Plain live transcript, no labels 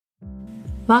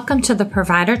Welcome to the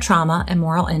Provider Trauma and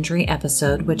Moral Injury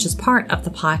episode, which is part of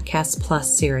the Podcast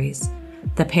Plus series,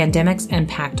 The Pandemic's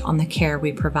Impact on the Care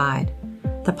We Provide.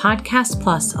 The Podcast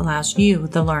Plus allows you,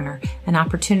 the learner, an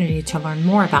opportunity to learn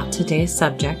more about today's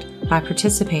subject by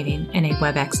participating in a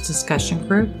WebEx discussion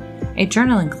group, a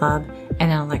journaling club,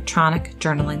 and an electronic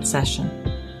journaling session.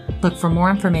 Look for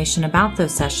more information about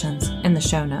those sessions in the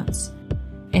show notes.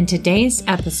 In today's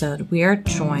episode, we are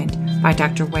joined by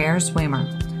Dr. Ware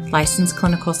Zwamer, licensed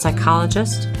clinical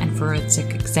psychologist and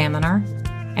forensic examiner,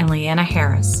 and Leanna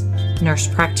Harris, nurse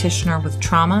practitioner with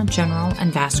trauma, general,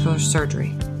 and vascular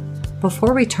surgery.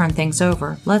 Before we turn things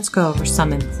over, let's go over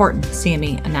some important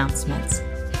CME announcements.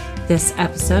 This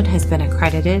episode has been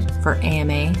accredited for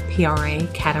AMA PRA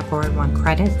Category 1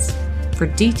 credits. For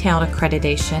detailed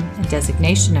accreditation and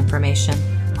designation information,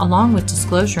 along with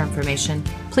disclosure information,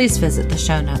 please visit the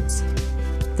show notes.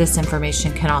 This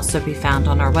information can also be found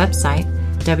on our website,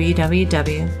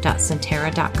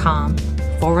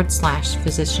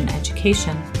 www.sentara.com/physician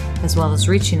education, as well as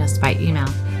reaching us by email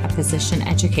at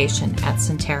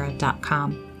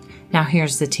physicianeducation@sentara.com. Now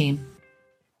here's the team.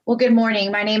 Well, good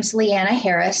morning. My name is Leanna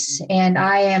Harris, and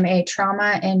I am a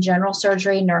trauma and general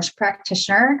surgery nurse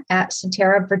practitioner at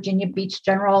Sentara Virginia Beach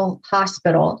General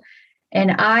Hospital.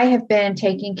 And I have been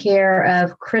taking care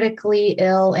of critically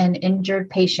ill and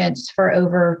injured patients for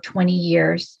over 20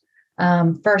 years,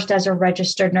 first as a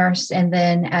registered nurse and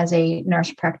then as a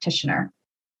nurse practitioner.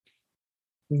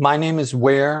 My name is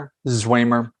Ware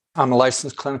Zwamer. I'm a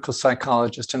licensed clinical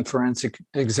psychologist and forensic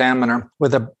examiner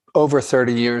with over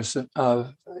 30 years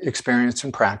of experience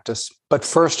in practice. But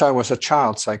first, I was a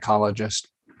child psychologist.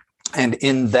 And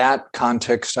in that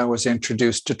context, I was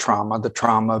introduced to trauma, the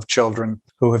trauma of children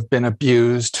who have been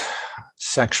abused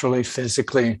sexually,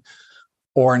 physically,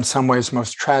 or in some ways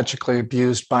most tragically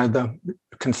abused by the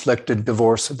conflicted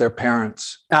divorce of their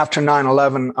parents. After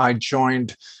 9/11, I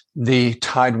joined the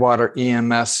Tidewater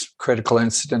EMS Critical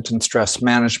Incident and Stress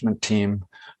Management Team,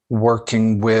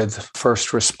 working with first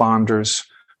responders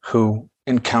who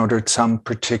encountered some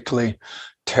particularly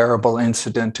terrible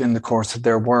incident in the course of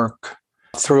their work.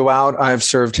 Throughout, I've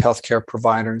served healthcare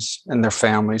providers and their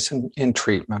families in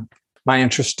treatment. My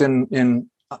interest in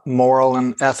moral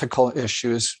and ethical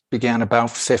issues began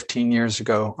about 15 years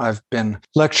ago. I've been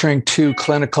lecturing to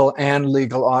clinical and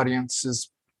legal audiences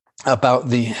about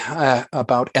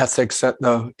ethics at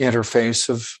the interface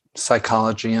of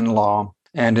psychology and law.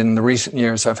 And in the recent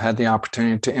years, I've had the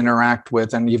opportunity to interact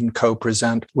with and even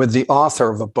co-present with the author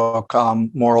of a book,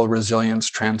 Moral Resilience: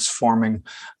 Transforming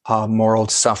Moral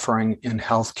Suffering in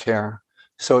Healthcare.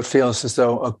 So it feels as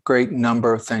though a great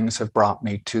number of things have brought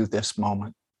me to this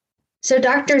moment. So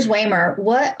Dr. Zwamer,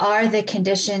 what are the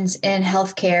conditions in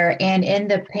healthcare and in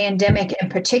the pandemic in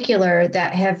particular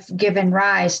that have given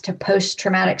rise to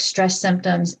post-traumatic stress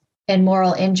symptoms and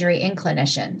moral injury in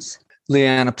clinicians?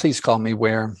 Leanna, please call me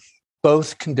Ware.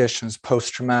 Both conditions,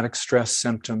 post-traumatic stress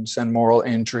symptoms and moral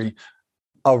injury,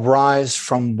 arise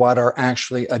from what are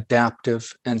actually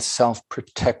adaptive and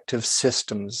self-protective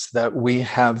systems that we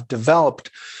have developed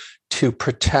to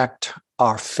protect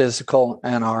our physical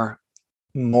and our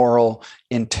moral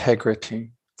integrity.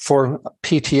 For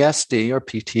PTSD or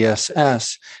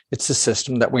PTSS, it's a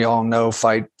system that we all know: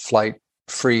 fight, flight,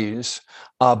 freeze.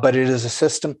 But it is a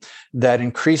system that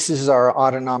increases our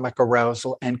autonomic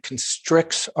arousal and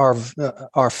constricts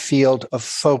our field of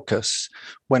focus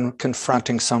when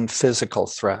confronting some physical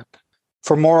threat.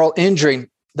 For moral injury,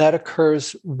 that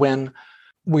occurs when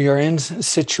we are in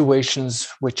situations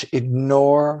which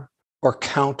ignore or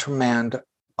countermand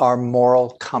our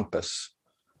moral compass,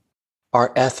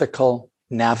 our ethical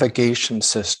navigation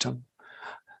system,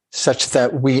 such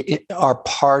that we are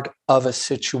part of a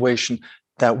situation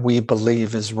that we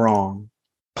believe is wrong.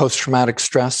 Post-traumatic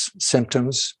stress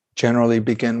symptoms generally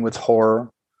begin with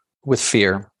horror, with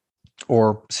fear,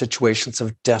 or situations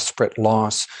of desperate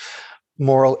loss.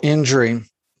 Moral injury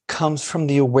comes from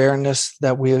the awareness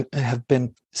that we have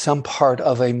been some part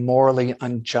of a morally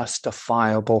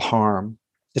unjustifiable harm.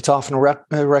 It's often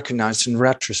recognized in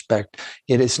retrospect.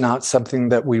 It is not something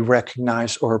that we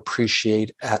recognize or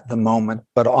appreciate at the moment,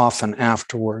 but often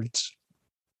afterwards.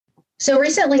 So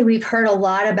recently, we've heard a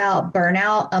lot about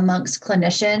burnout amongst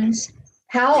clinicians.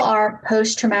 How are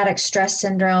post-traumatic stress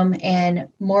syndrome and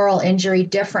moral injury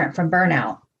different from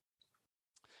burnout?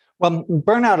 Well,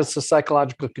 burnout is a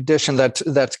psychological condition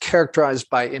that's characterized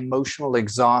by emotional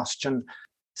exhaustion,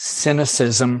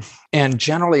 cynicism, and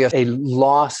generally a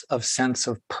loss of sense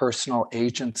of personal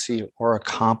agency or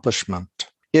accomplishment.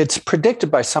 It's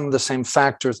predicted by some of the same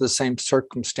factors, the same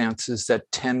circumstances that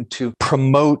tend to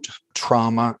promote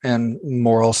trauma and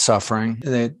moral suffering.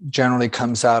 It generally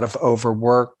comes out of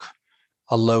overwork,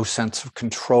 a low sense of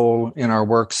control in our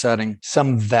work setting,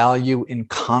 some value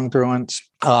incongruence,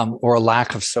 or a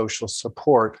lack of social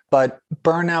support. But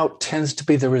burnout tends to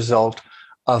be the result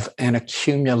of an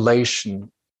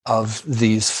accumulation of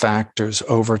these factors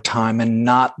over time and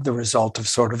not the result of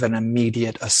sort of an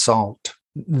immediate assault.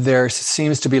 There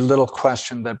seems to be little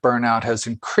question that burnout has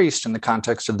increased in the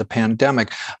context of the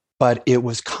pandemic, but it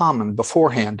was common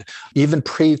beforehand. Even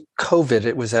pre-COVID,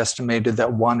 it was estimated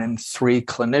that 1 in 3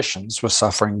 clinicians was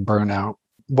suffering burnout.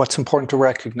 What's important to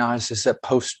recognize is that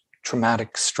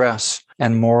post-traumatic stress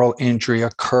and moral injury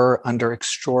occur under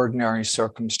extraordinary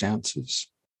circumstances.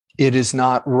 It is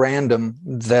not random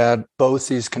that both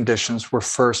these conditions were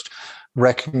first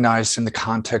recognized in the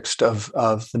context of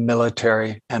the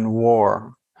military and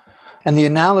war. And the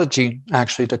analogy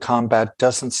actually to combat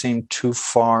doesn't seem too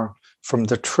far from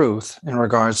the truth in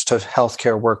regards to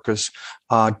healthcare workers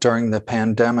during the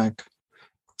pandemic.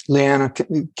 Leanna,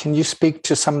 can you speak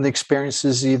to some of the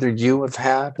experiences either you have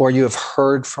had or you have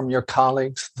heard from your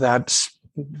colleagues that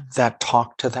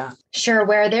talk to that? Sure,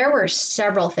 where there were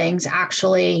several things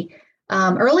actually.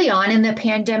 Early on in the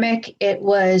pandemic, it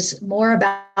was more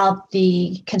about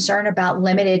the concern about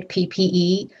limited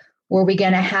PPE. Were we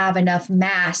going to have enough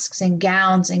masks and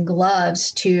gowns and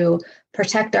gloves to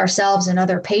protect ourselves and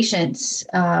other patients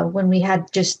when we had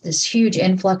just this huge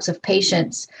influx of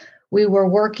patients? We were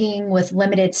working with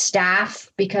limited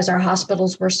staff because our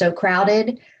hospitals were so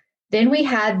crowded. Then we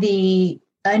had the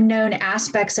unknown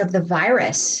aspects of the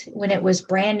virus. When it was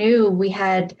brand new, we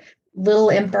had little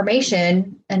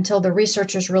information until the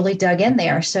researchers really dug in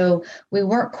there. So we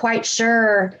weren't quite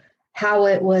sure how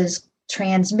it was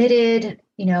transmitted,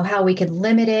 how we could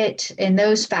limit it. And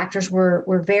those factors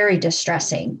were very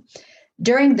distressing.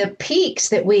 During the peaks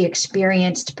that we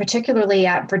experienced, particularly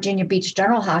at Virginia Beach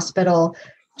General Hospital,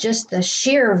 just the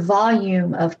sheer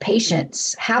volume of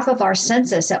patients, half of our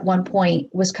census at one point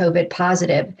was COVID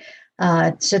positive.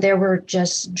 So there were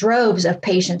just droves of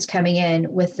patients coming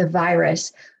in with the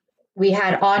virus. We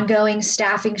had ongoing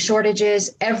staffing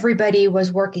shortages. Everybody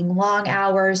was working long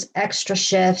hours, extra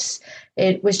shifts.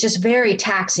 It was just very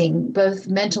taxing, both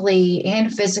mentally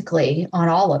and physically, on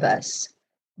all of us.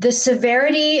 The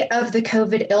severity of the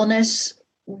COVID illness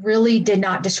really did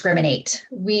not discriminate.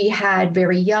 We had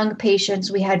very young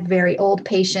patients. We had very old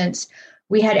patients.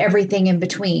 We had everything in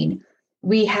between.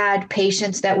 We had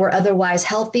patients that were otherwise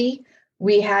healthy.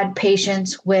 We had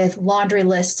patients with laundry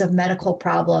lists of medical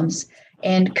problems.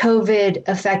 And COVID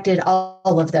affected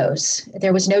all of those.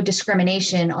 There was no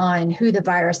discrimination on who the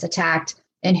virus attacked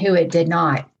and who it did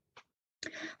not.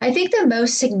 I think the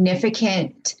most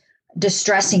significant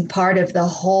distressing part of the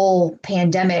whole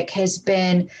pandemic has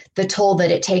been the toll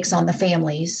that it takes on the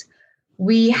families.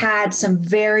 We had some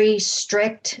very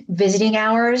strict visiting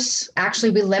hours.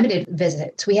 Actually, we limited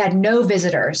visits. We had no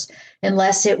visitors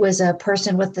unless it was a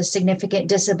person with a significant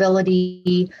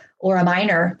disability or a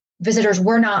minor. Visitors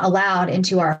were not allowed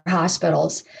into our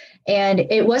hospitals. And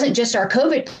it wasn't just our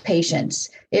COVID patients.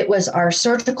 It was our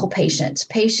surgical patients.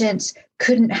 Patients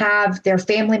couldn't have their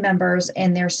family members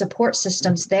and their support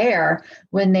systems there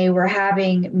when they were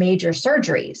having major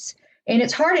surgeries. And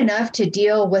it's hard enough to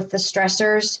deal with the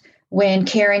stressors when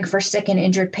caring for sick and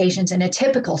injured patients in a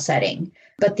typical setting.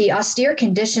 But the austere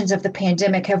conditions of the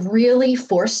pandemic have really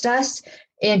forced us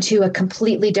into a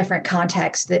completely different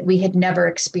context that we had never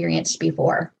experienced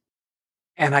before.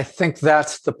 And I think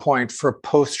that's the point for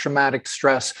post-traumatic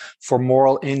stress, for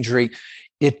moral injury.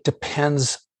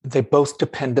 They both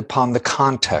depend upon the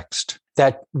context,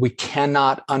 that we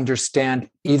cannot understand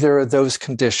either of those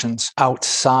conditions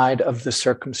outside of the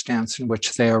circumstance in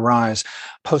which they arise.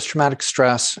 Post-traumatic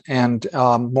stress and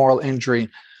moral injury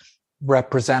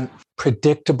represent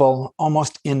predictable,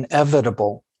 almost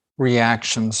inevitable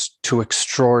reactions to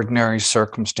extraordinary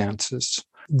circumstances.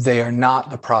 They are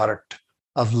not the product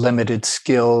of limited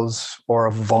skills or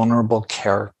a vulnerable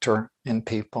character in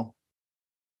people.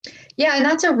 Yeah, and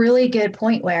that's a really good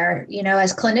point where,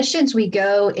 as clinicians, we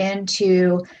go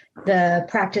into the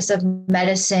practice of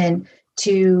medicine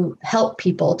to help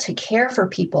people, to care for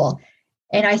people.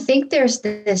 And I think there's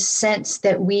this sense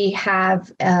that we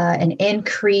have an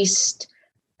increased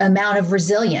amount of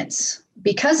resilience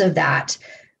because of that.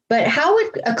 But how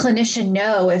would a clinician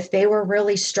know if they were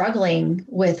really struggling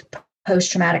with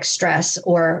post-traumatic stress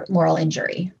or moral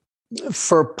injury?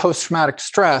 For post-traumatic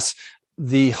stress,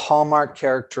 the hallmark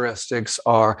characteristics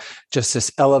are just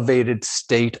this elevated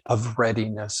state of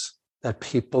readiness. that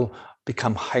people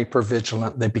become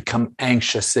hypervigilant, they become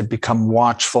anxious, they become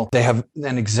watchful, they have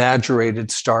an exaggerated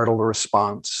startle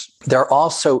response. There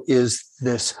also is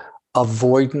this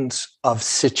avoidance of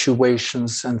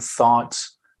situations and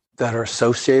thoughts that are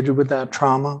associated with that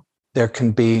trauma. There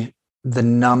can be the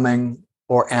numbing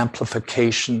or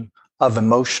amplification of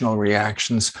emotional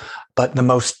reactions, but the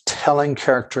most telling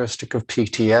characteristic of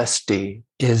PTSD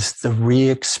is the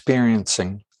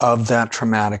re-experiencing of that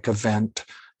traumatic event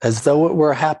as though it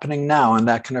were happening now. And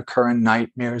that can occur in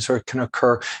nightmares, or it can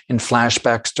occur in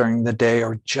flashbacks during the day,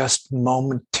 or just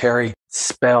momentary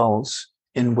spells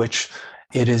in which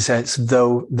it is as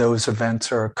though those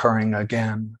events are occurring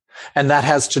again. And that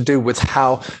has to do with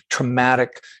how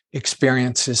traumatic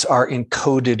experiences are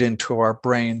encoded into our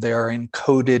brain. They are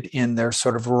encoded in their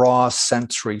sort of raw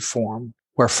sensory form,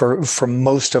 where for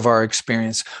most of our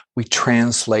experience, we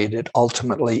translate it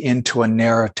ultimately into a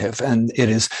narrative. And it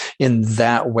is in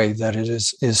that way that it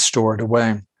is stored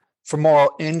away. For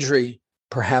moral injury,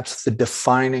 perhaps the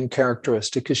defining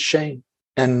characteristic is shame.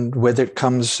 And with it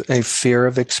comes a fear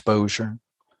of exposure.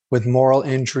 With moral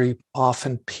injury,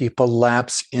 often people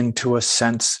lapse into a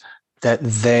sense that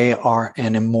they are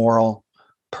an immoral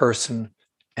person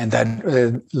and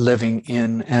that living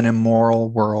in an immoral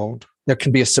world. There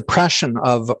can be a suppression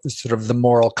of sort of the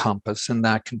moral compass, and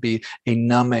that can be a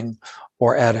numbing,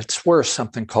 or at its worst,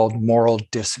 something called moral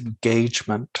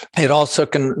disengagement. It also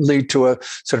can lead to a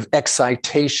sort of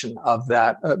excitation of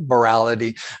that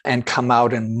morality and come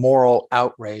out in moral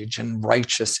outrage and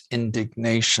righteous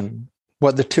indignation.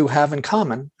 What the two have in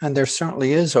common, and there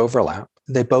certainly is overlap,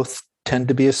 they both tend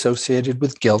to be associated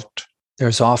with guilt.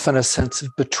 There's often a sense of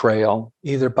betrayal,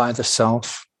 either by the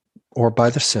self or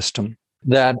by the system.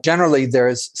 That generally there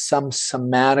is some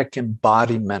somatic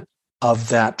embodiment of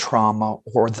that trauma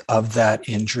or of that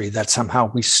injury, that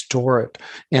somehow we store it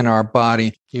in our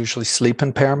body, usually sleep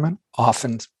impairment,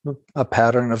 often a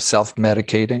pattern of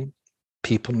self-medicating.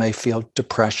 People may feel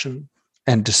depression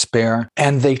and despair,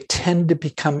 and they tend to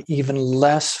become even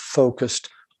less focused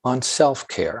on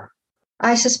self-care.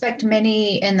 I suspect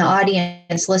many in the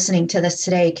audience listening to this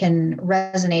today can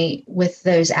resonate with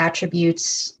those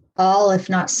attributes. All, if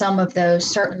not some of those,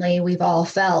 certainly we've all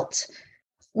felt.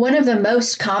 One of the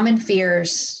most common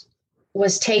fears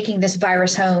was taking this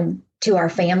virus home to our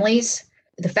families.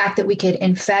 The fact that we could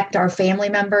infect our family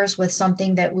members with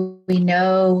something that we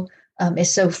know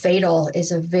is so fatal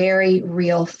is a very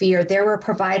real fear. There were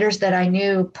providers that I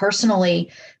knew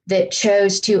personally that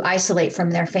chose to isolate from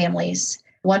their families.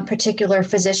 One particular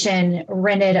physician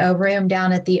rented a room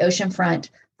down at the oceanfront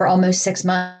for almost 6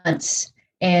 months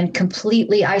and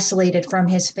completely isolated from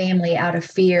his family out of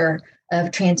fear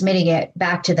of transmitting it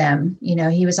back to them. You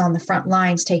know, he was on the front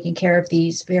lines taking care of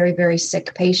these very, very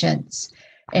sick patients.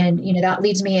 And, you know, that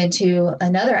leads me into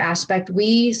another aspect.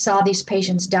 We saw these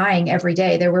patients dying every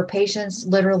day. There were patients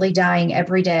literally dying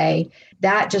every day.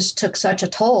 That just took such a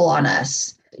toll on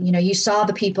us. You know, you saw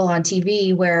the people on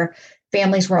TV where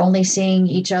families were only seeing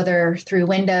each other through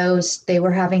windows. They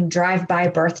were having drive-by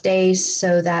birthdays.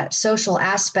 So that social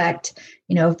aspect,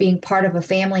 you know, of being part of a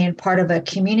family and part of a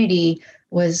community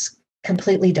was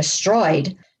completely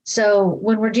destroyed. So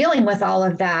when we're dealing with all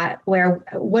of that,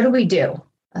 what do we do?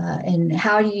 And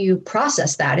how do you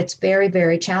process that? It's very,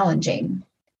 very challenging.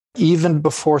 Even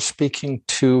before speaking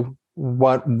to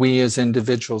what we as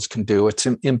individuals can do, it's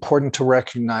important to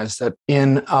recognize that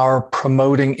in our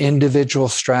promoting individual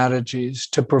strategies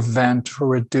to prevent or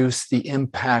reduce the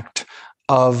impact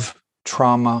of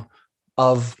trauma,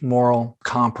 of moral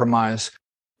compromise,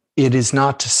 it is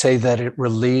not to say that it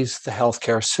relieves the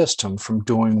healthcare system from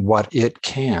doing what it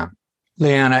can.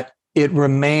 Leanna, it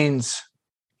remains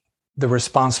the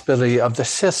responsibility of the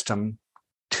system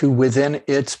to, within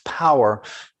its power,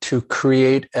 to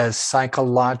create as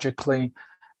psychologically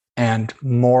and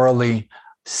morally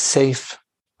safe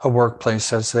a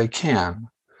workplace as they can,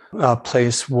 a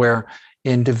place where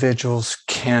individuals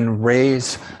can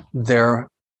raise their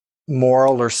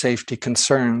moral or safety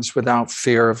concerns without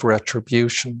fear of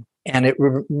retribution. And it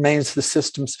remains the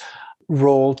system's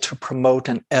role to promote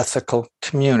an ethical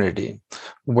community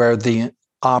where the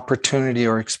opportunity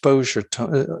or exposure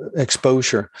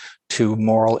to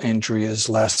moral injury is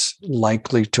less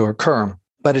likely to occur.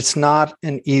 But it's not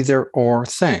an either or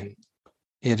thing.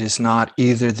 It is not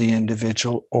either the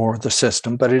individual or the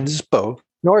system, but it is both.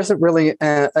 Nor is it really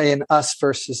an us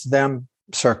versus them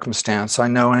circumstance. I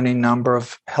know any number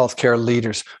of healthcare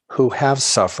leaders who have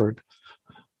suffered,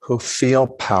 who feel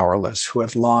powerless, who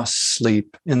have lost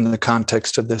sleep in the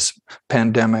context of this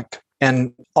pandemic.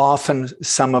 And often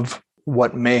some of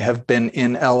what may have been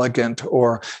inelegant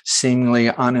or seemingly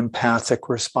unempathic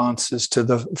responses to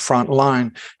the front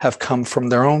line have come from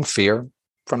their own fear,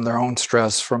 from their own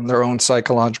stress, from their own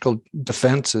psychological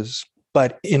defenses.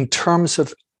 But in terms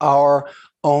of our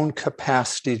own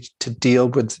capacity to deal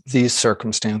with these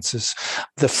circumstances,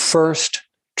 the first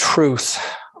truth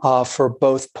for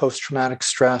both post-traumatic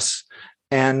stress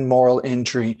and moral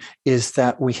injury is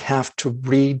that we have to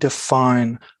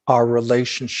redefine our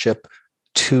relationship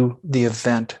to the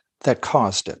event that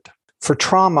caused it. For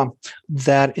trauma,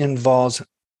 that involves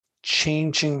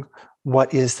changing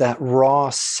what is that raw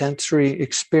sensory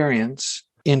experience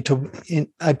into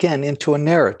a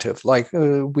narrative, like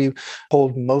we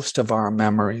hold most of our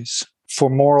memories. For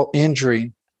moral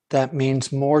injury, that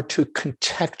means more to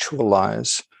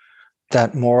contextualize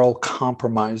that moral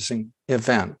compromising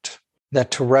event,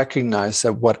 that to recognize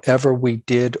that whatever we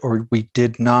did or we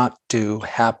did not do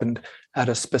happened at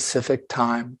a specific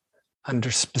time,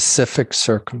 under specific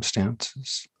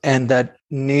circumstances, and that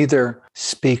neither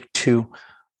speak to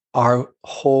our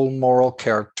whole moral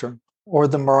character or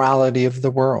the morality of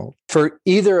the world. For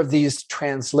either of these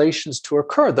translations to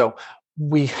occur, though,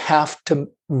 we have to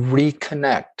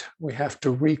reconnect. We have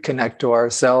to reconnect to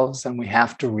ourselves, and we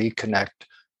have to reconnect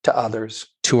to others,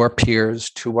 to our peers,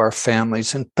 to our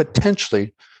families, and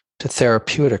potentially to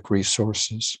therapeutic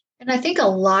resources. And I think a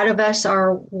lot of us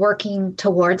are working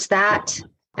towards that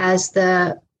as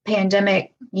the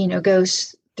pandemic,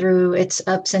 goes through its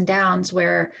ups and downs,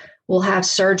 where we'll have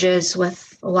surges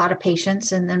with a lot of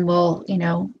patients, and then we'll,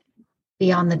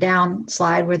 be on the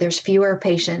downslide where there's fewer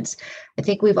patients. I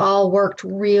think we've all worked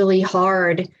really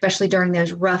hard, especially during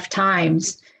those rough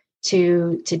times,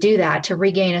 to do that, to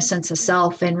regain a sense of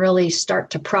self and really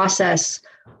start to process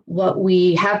what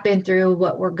we have been through,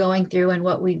 what we're going through, and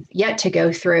what we've yet to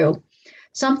go through.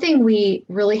 Something we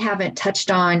really haven't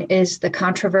touched on is the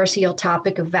controversial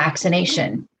topic of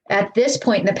vaccination. At this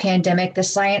point in the pandemic, the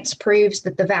science proves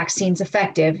that the vaccine's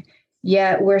effective,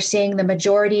 yet we're seeing the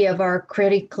majority of our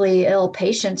critically ill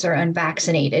patients are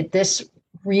unvaccinated. This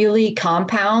really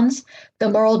compounds the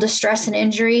moral distress and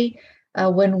injury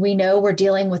when we know we're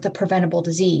dealing with a preventable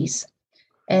disease.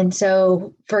 And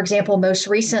so, for example, most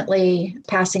recently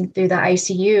passing through the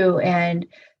ICU, and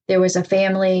there was a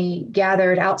family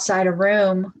gathered outside a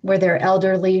room where their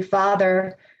elderly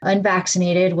father,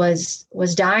 unvaccinated, was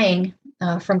dying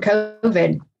from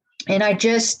COVID. And I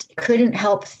just couldn't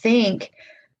help think,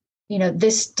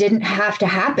 this didn't have to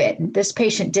happen. This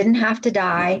patient didn't have to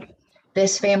die.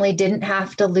 This family didn't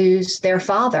have to lose their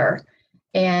father.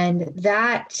 And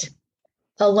that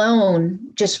alone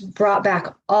just brought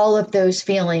back all of those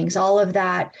feelings, all of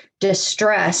that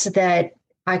distress that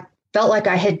I felt like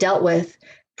I had dealt with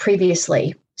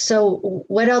previously. So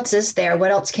what else is there?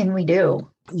 What else can we do?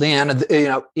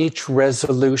 Leanna, each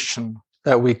resolution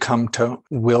that we come to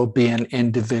will be an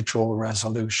individual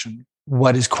resolution.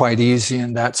 What is quite easy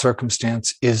in that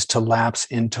circumstance is to lapse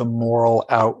into moral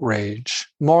outrage.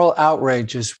 Moral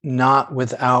outrage is not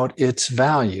without its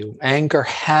value. Anger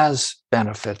has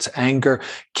benefits. Anger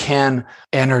can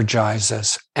energize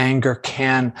us. Anger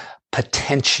can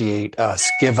potentiate us,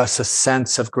 give us a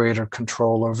sense of greater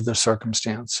control over the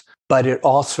circumstance. But it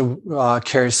also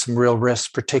carries some real risks,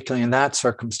 particularly in that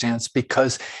circumstance,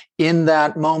 because in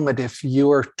that moment, if you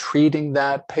are treating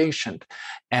that patient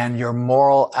and your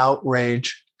moral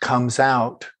outrage comes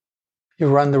out, you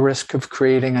run the risk of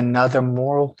creating another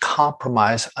moral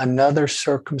compromise, another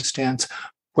circumstance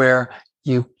where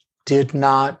you did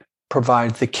not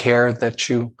provide the care that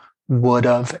you would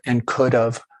have and could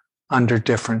have under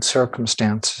different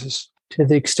circumstances. To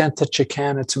the extent that you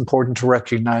can, it's important to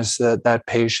recognize that that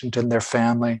patient and their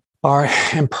family are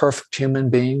imperfect human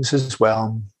beings as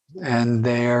well. And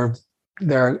their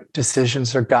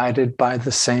decisions are guided by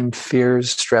the same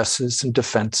fears, stresses, and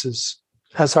defenses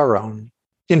as our own.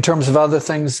 In terms of other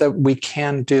things that we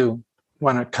can do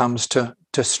when it comes to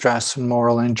stress and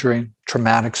moral injury,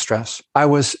 traumatic stress, I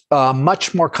was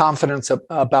much more confident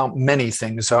about many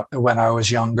things when I was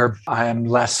younger. I am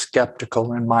less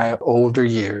skeptical in my older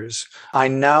years. I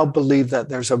now believe that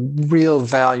there's a real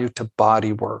value to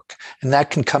body work, and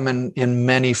that can come in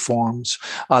many forms.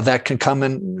 That can come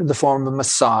in the form of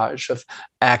massage, of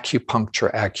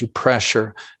acupuncture,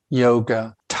 acupressure,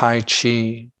 yoga, tai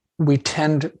chi. We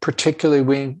tend, particularly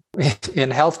we in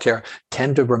healthcare,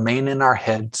 tend to remain in our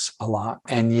heads a lot.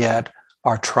 And yet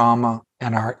our trauma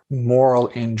and our moral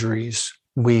injuries,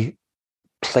 we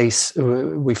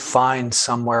find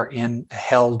somewhere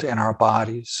held in our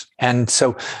bodies. And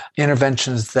so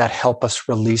interventions that help us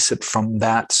release it from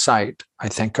that site, I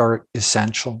think, are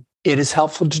essential. It is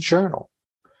helpful to journal.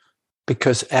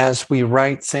 because as we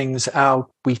write things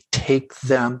out, we take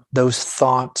them, those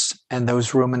thoughts and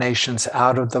those ruminations,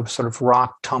 out of the sort of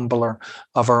rock tumbler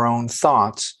of our own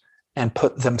thoughts and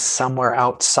put them somewhere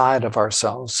outside of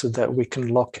ourselves so that we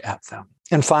can look at them.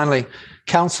 And finally,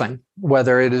 counseling,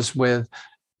 whether it is with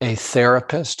a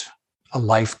therapist, a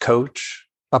life coach,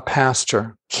 a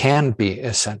pastor, can be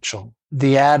essential.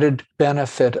 The added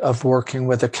benefit of working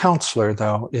with a counselor,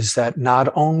 though, is that not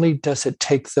only does it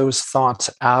take those thoughts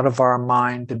out of our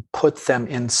mind and put them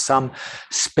in some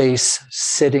space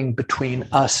sitting between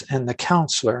us and the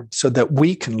counselor so that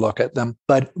we can look at them,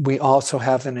 but we also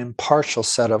have an impartial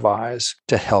set of eyes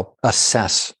to help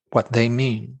assess what they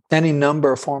mean. Any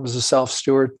number of forms of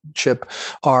self-stewardship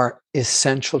are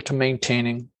essential to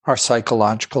maintaining our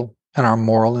psychological and our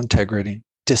moral integrity,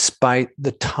 despite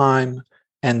the time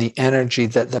and the energy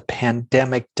that the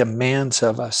pandemic demands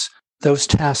of us. Those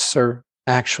tasks are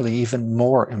actually even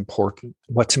more important.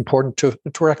 What's important to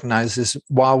recognize is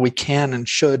while we can and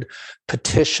should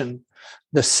petition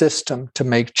the system to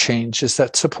make changes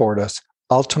that support us,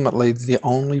 ultimately the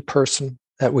only person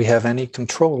that we have any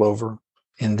control over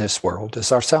in this world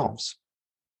is ourselves.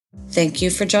 Thank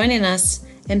you for joining us,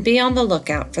 and be on the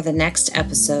lookout for the next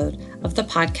episode of the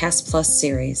Podcast Plus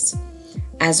series.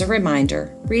 As a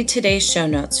reminder, read today's show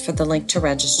notes for the link to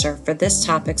register for this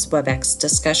topic's WebEx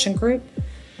discussion group,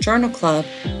 journal club,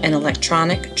 and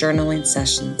electronic journaling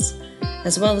sessions,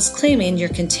 as well as claiming your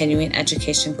continuing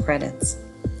education credits.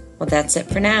 Well, that's it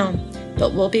for now,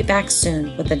 but we'll be back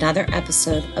soon with another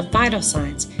episode of Vital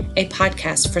Signs, a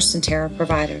podcast for Sentara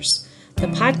providers, the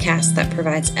podcast that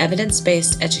provides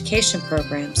evidence-based education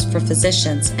programs for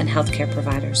physicians and healthcare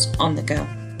providers on the go.